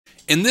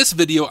In this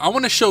video, I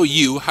want to show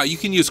you how you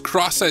can use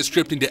cross-site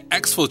scripting to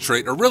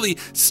exfiltrate or really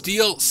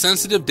steal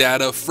sensitive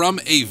data from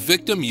a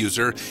victim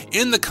user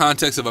in the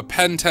context of a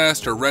pen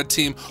test or red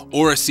team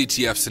or a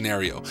CTF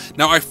scenario.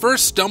 Now, I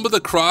first stumbled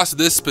across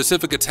this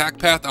specific attack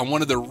path on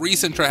one of the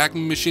recent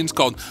WhyHackMe machines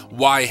called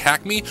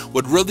WhyHackMe.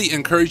 Would really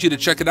encourage you to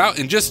check it out,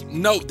 and just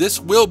note this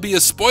will be a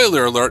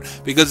spoiler alert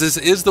because this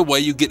is the way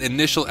you get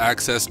initial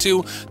access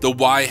to the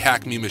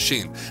WhyHackMe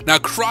machine. Now,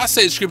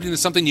 cross-site scripting is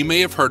something you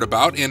may have heard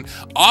about, and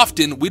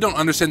often we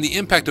don't understand the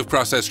impact of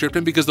cross-site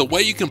scripting because the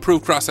way you can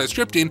prove cross-site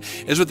scripting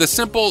is with a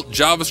simple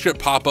JavaScript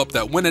pop-up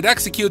that when it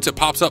executes, it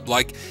pops up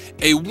like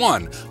a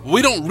 1.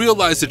 We don't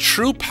realize the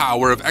true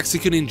power of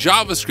executing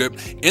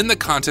JavaScript in the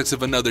context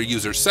of another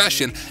user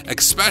session,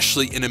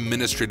 especially an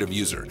administrative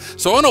user.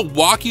 So I want to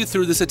walk you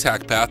through this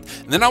attack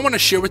path, and then I want to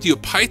share with you a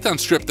Python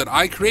script that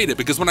I created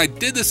because when I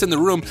did this in the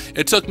room,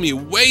 it took me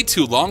way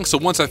too long. So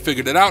once I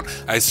figured it out,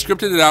 I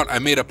scripted it out. I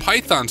made a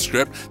Python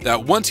script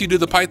that once you do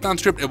the Python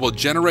script, it will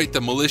generate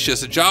the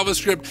malicious JavaScript,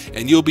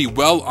 and you'll be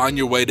well on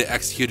your way to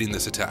executing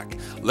this attack.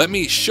 Let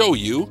me show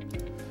you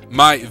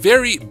my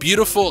very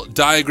beautiful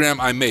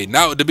diagram I made.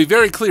 Now, to be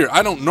very clear,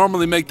 I don't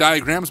normally make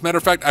diagrams. Matter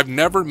of fact, I've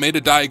never made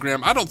a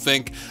diagram, I don't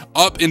think,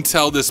 up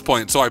until this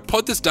point. So I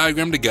put this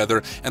diagram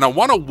together, and I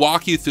want to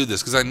walk you through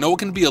this because I know it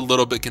can be a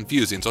little bit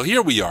confusing. So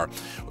here we are.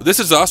 This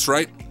is us,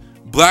 right?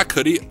 Black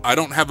hoodie. I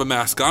don't have a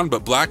mask on,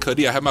 but black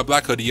hoodie. I have my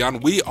black hoodie on.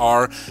 We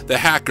are the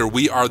hacker.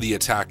 We are the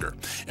attacker.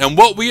 And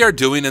what we are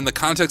doing in the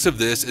context of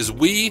this is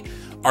we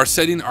are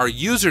setting our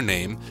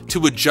username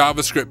to a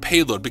JavaScript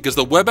payload because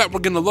the web app we're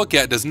going to look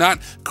at does not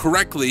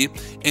correctly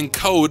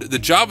encode the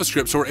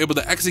JavaScript, so we're able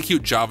to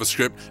execute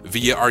JavaScript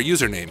via our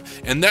username.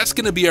 And that's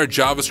going to be our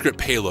JavaScript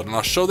payload. And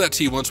I'll show that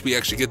to you once we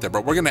actually get there.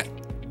 But we're going to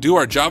do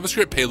our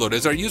JavaScript payload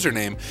as our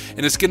username,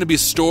 and it's going to be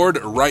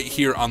stored right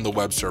here on the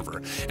web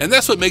server. And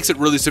that's what makes it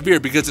really severe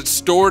because it's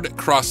stored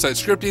cross-site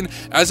scripting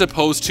as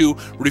opposed to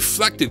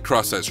reflected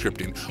cross-site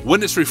scripting.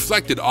 When it's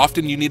reflected,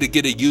 often you need to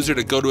get a user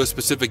to go to a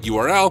specific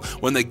URL.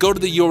 When they go to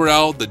the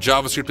URL, the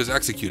JavaScript is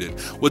executed.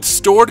 With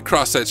stored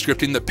cross-site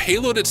scripting, the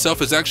payload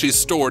itself is actually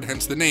stored,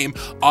 hence the name,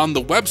 on the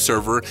web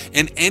server,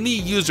 and any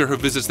user who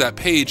visits that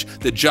page,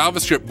 the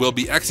JavaScript will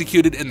be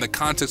executed in the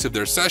context of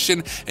their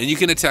session, and you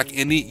can attack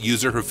any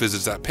user who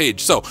visits that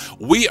page. So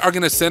we are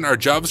going to send our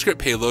JavaScript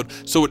payload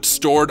so it's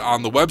stored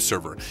on the web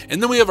server.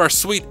 And then we have our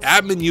sweet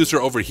admin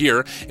user over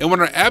here. And when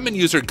our admin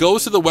user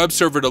goes to the web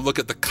server to look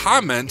at the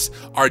comments,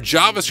 our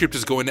JavaScript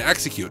is going to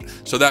execute.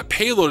 So that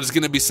payload is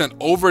going to be sent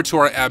over to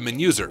our admin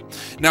user.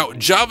 Now,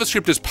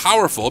 JavaScript is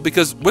powerful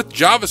because with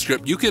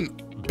JavaScript, you can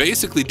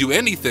basically do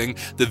anything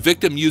the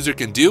victim user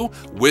can do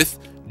with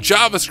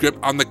JavaScript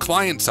on the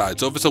client side.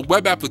 So if it's a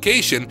web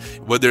application,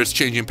 whether it's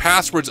changing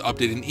passwords,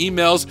 updating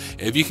emails,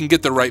 if you can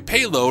get the right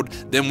payload,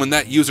 then when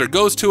that user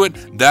goes to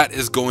it, that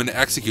is going to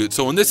execute.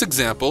 So in this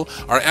example,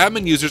 our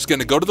admin user is going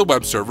to go to the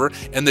web server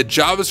and the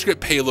JavaScript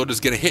payload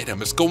is going to hit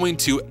him. It's going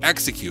to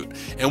execute.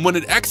 And when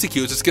it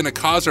executes, it's going to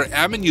cause our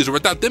admin user,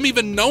 without them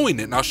even knowing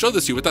it, and I'll show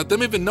this to you, without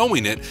them even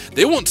knowing it,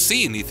 they won't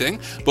see anything,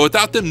 but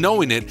without them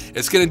knowing it,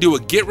 it's going to do a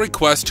GET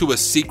request to a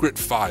secret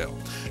file.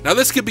 Now,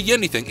 this could be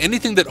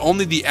anything that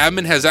only the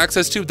admin has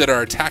access to that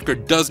our attacker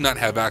does not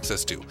have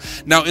access to.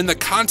 Now, in the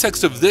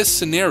context of this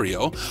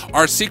scenario,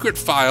 our secret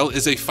file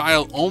is a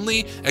file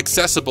only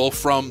accessible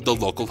from the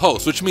local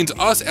host, which means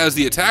us as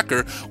the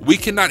attacker, we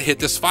cannot hit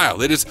this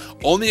file. It is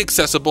only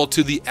accessible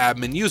to the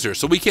admin user.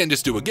 So we can't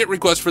just do a GET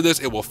request for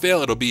this. It will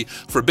fail. It'll be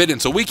forbidden.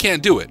 So we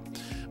can't do it.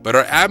 But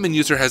our admin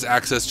user has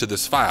access to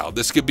this file.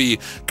 This could be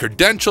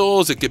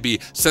credentials, it could be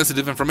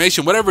sensitive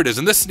information, whatever it is.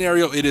 In this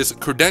scenario, it is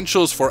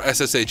credentials for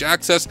SSH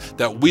access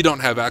that we don't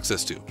have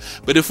access to.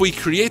 But if we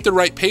create the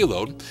right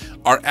payload,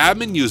 our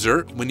admin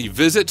user, when he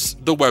visits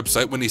the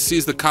website, when he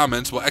sees the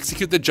comments, will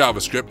execute the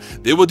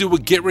JavaScript. They will do a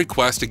GET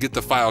request to get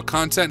the file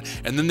content,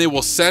 and then they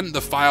will send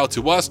the file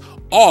to us,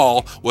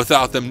 all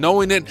without them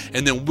knowing it.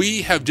 And then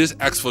we have just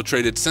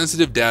exfiltrated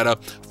sensitive data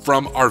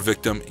from our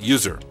victim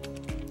user.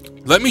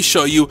 Let me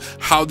show you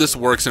how this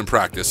works in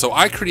practice. So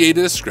I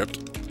created a script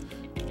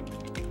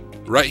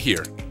right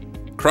here,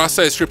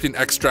 cross-site scripting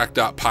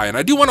extract.py, and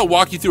I do want to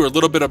walk you through a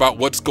little bit about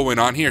what's going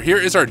on here. Here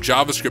is our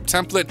JavaScript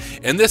template,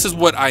 and this is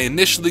what I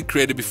initially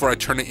created before I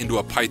turn it into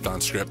a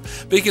Python script.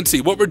 But you can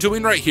see what we're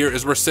doing right here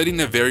is we're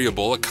setting a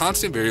variable, a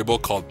constant variable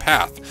called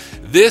path.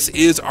 This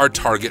is our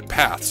target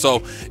path. So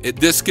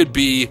this could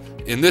be,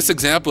 in this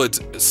example, it's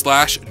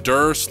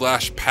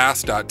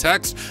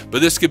 /dir/path.txt,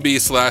 but this could be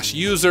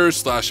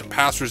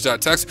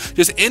 /users/passwords.txt,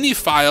 just any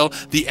file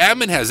the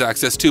admin has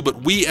access to,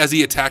 but we as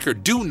the attacker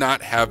do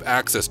not have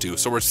access to.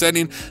 So we're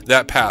setting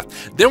that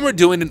path. Then we're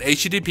doing an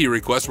HTTP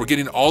request. We're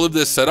getting all of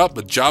this set up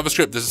with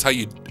JavaScript. This is how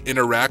you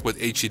interact with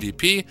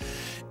HTTP.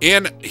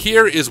 And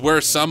here is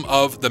where some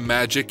of the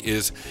magic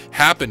is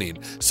happening.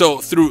 So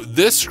through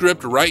this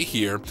script right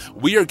here,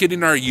 we are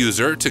getting our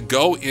user to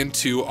go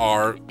into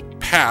our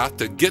path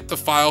to get the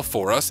file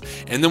for us,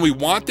 and then we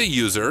want the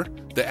user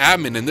the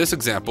admin in this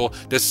example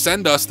to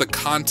send us the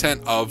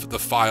content of the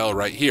file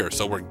right here.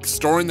 So we're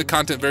storing the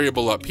content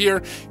variable up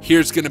here.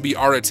 Here's going to be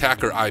our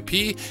attacker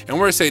IP, and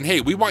we're saying,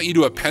 hey, we want you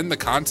to append the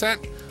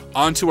content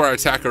onto our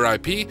attacker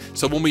IP,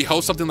 so when we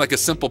host something like a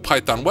simple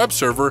Python web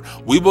server,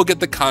 we will get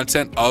the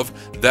content of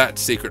that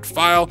secret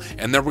file,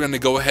 and then we're going to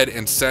go ahead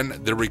and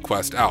send the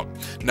request out.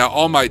 Now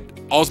all my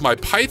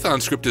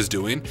Python script is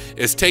doing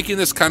is taking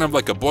this kind of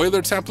like a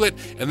boiler template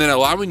and then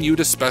allowing you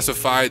to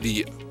specify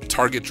the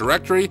target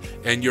directory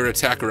and your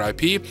attacker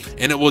IP,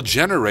 and it will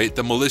generate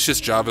the malicious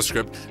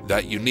JavaScript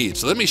that you need.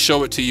 So let me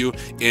show it to you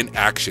in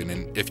action.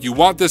 And if you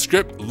want this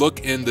script,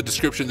 look in the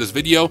description of this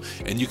video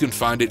and you can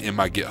find it in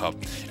my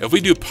GitHub. If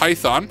we do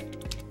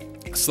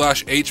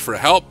Python/H for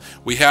help,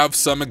 we have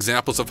some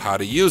examples of how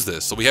to use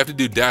this. So we have to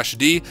do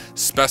 -D,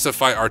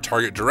 specify our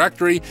target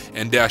directory,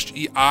 and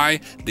 -EI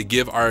to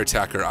give our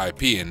attacker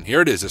IP. And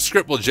here it is. A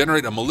script will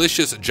generate a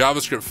malicious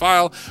JavaScript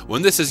file.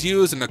 When this is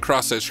used in a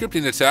cross-site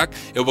scripting attack,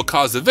 it will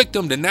cause the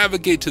victim to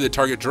navigate to the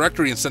target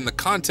directory and send the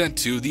content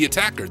to the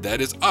attacker. That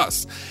is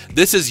us.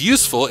 This is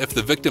useful if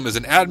the victim is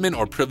an admin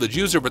or privileged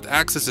user with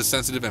access to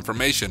sensitive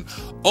information.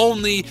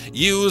 Only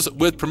use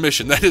with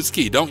permission. That is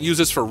key. Don't use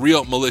this for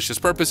real malicious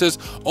purposes.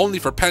 Only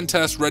for pen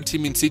tests, red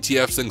teaming,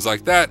 CTFs, things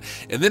like that.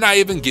 And then I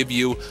even give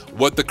you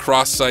what the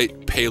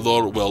cross-site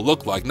payload will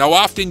look like. Now,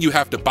 often you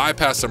have to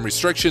bypass some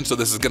restrictions, so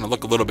this is going to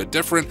look a little bit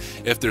different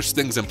if there's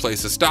things in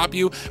place to stop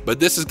you, but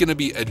this is going to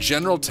be a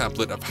general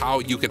template of how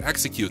you can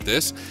execute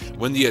this.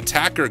 When the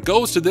attacker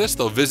goes to this,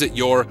 they'll visit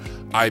your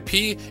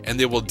IP and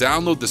they will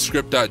download the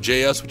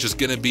script.js, which is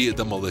going to be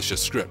the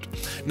malicious script.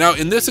 Now,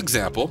 in this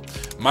example,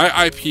 my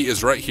IP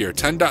is right here,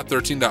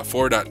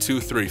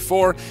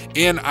 10.13.4.234,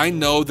 and I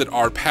know that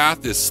our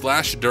path is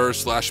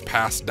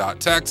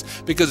 /dir/pass.text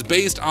because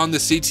based on the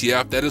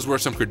CTF, that is where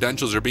some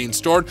credentials are being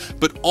stored,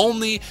 but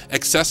only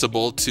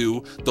accessible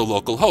to the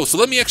local host. So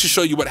let me actually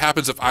show you what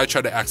happens if I try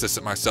to access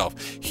it myself.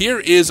 Here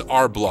is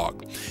our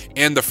blog,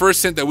 and the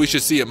first hint that we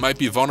should see it might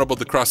be vulnerable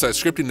to cross-site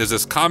scripting is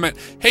this comment: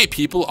 hey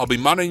people, I'll be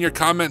monitoring your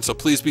comments, so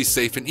please be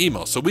safe in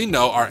email. So we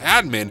know our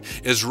admin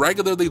is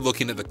regularly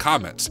looking at the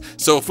comments.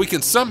 So if we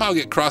can somehow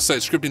get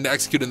cross-site scripting to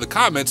execute in the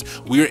comments,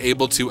 we are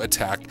able to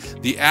attack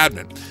the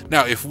admin.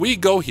 Now, if we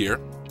go here,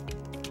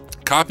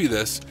 copy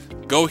this,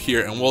 go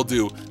here, and we'll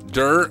do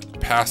dir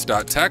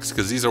pass.text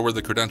because these are where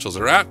the credentials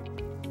are at,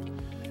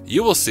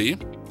 you will see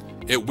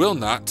it will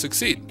not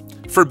succeed.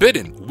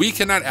 Forbidden. We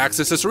cannot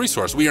access this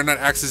resource. We are not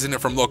accessing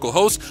it from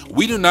localhost.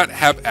 We do not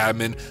have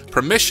admin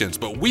permissions,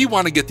 but we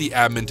want to get the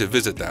admin to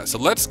visit that. So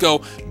let's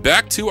go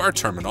back to our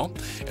terminal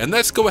and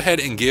let's go ahead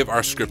and give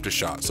our script a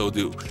shot. So we'll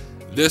do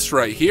this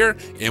right here,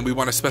 and we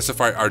want to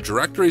specify our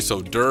directory.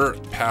 So dir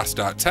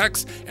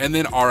pass.text and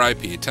then our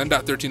IP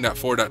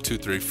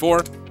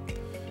 10.13.4.234.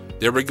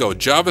 There we go.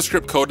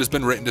 JavaScript code has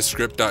been written to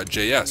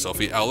script.js. So if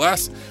we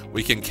ls,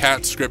 we can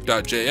cat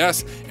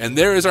script.js, and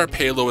there is our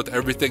payload with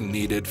everything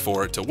needed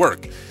for it to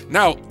work.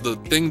 Now, the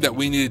thing that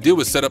we need to do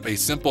is set up a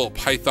simple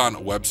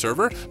Python web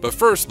server. But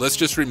first, let's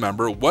just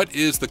remember what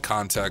is the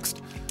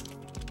context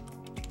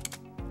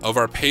of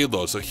our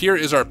payload. So here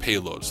is our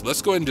payload. So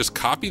let's go ahead and just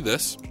copy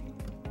this,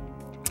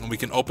 and we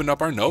can open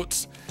up our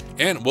notes,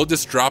 and we'll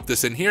just drop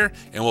this in here,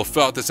 and we'll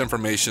fill out this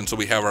information so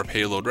we have our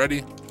payload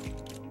ready.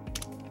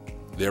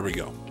 There we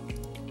go.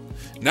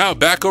 Now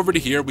back over to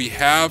here, we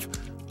have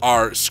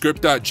our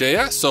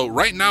script.js. So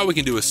right now we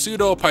can do a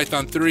sudo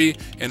python 3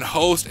 and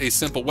host a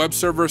simple web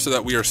server so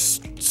that we are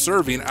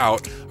serving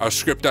out our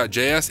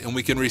script.js and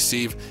we can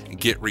receive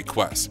GET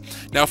requests.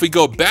 Now, if we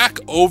go back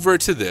over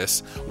to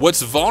this,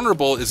 what's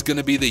vulnerable is going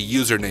to be the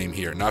username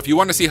here. Now, if you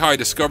want to see how I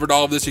discovered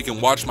all of this, you can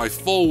watch my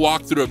full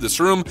walkthrough of this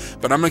room,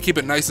 but I'm going to keep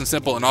it nice and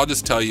simple, and I'll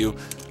just tell you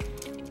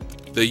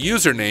the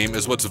username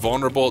is what's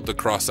vulnerable to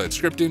cross-site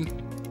scripting.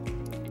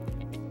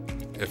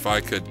 If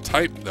I could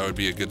type, that would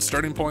be a good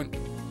starting point.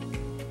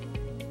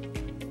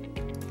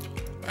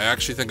 I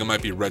actually think it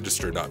might be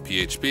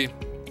register.php.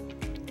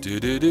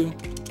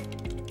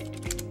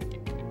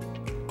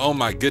 Oh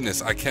my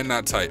goodness, I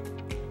cannot type.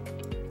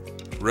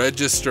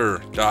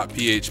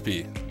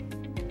 Register.php.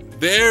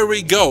 There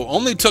we go.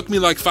 Only took me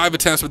like 5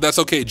 attempts, but that's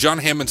okay. John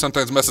Hammond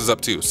sometimes messes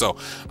up too, so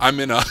I'm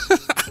in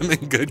I'm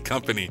in good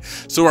company.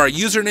 So our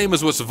username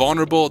is what's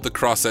vulnerable to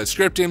cross-site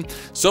scripting.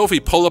 So if we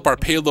pull up our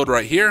payload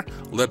right here,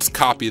 let's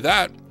copy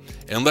that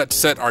and let's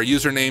set our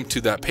username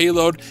to that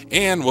payload,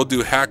 and we'll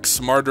do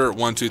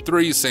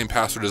hacksmarter123, same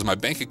password as my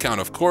bank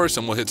account, of course,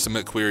 and we'll hit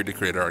submit query to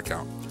create our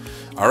account.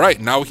 All right,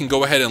 now we can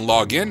go ahead and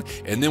log in,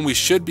 and then we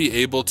should be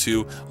able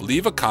to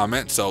leave a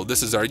comment. So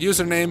this is our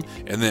username,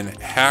 and then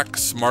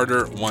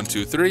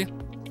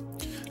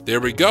hacksmarter123.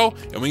 There we go,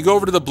 and we go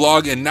over to the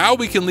blog, and now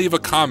we can leave a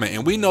comment,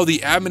 and we know the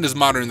admin is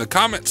monitoring the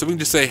comment, so we can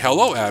just say,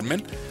 hello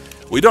admin.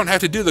 We don't have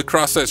to do the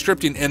cross-site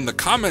scripting in the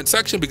comment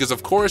section because,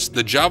 of course,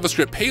 the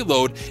JavaScript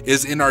payload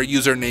is in our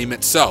username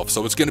itself.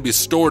 So it's going to be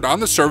stored on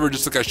the server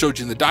just like I showed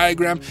you in the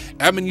diagram.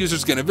 Admin user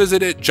is going to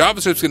visit it,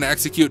 JavaScript is going to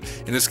execute,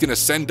 and it's going to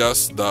send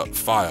us the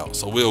file.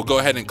 So we'll go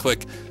ahead and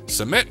click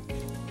submit.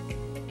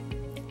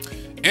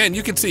 And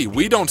you can see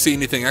we don't see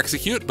anything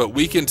execute, but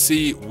we can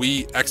see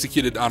we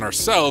executed on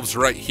ourselves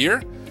right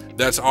here.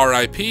 That's our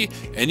IP,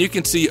 and you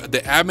can see the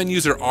admin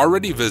user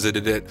already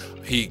visited it.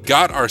 He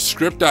got our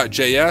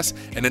script.js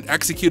and it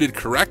executed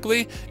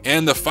correctly,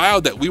 and the file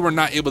that we were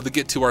not able to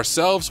get to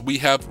ourselves, we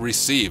have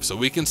received. So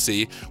we can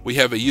see we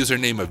have a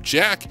username of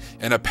Jack,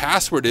 and a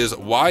password is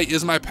why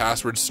is my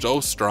password so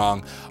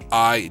strong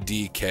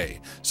IDK.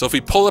 So if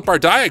we pull up our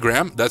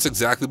diagram, that's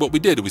exactly what we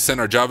did. We sent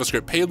our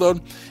JavaScript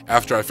payload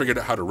after I figured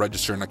out how to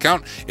register an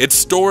account. It's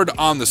stored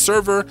on the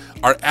server.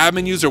 Our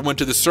admin user went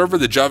to the server,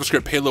 the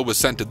JavaScript payload was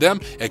sent to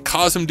them. It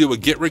caused them to do a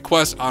GET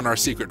request on our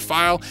secret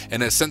file,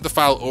 and it sent the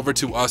file over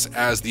to us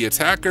as the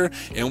attacker,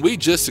 and we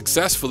just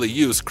successfully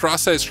used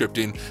cross-site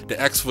scripting to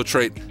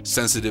exfiltrate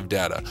sensitive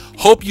data.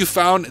 Hope you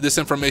found this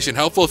information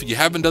helpful. If you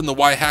haven't done the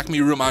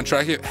WhyHackMe Room on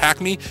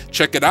HackMe,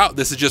 check it out.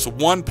 This is just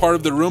one part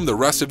of the room. The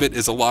rest of it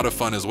is a lot of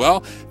fun as well.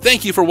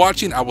 Thank you for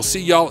watching. I will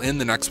see y'all in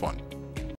the next one.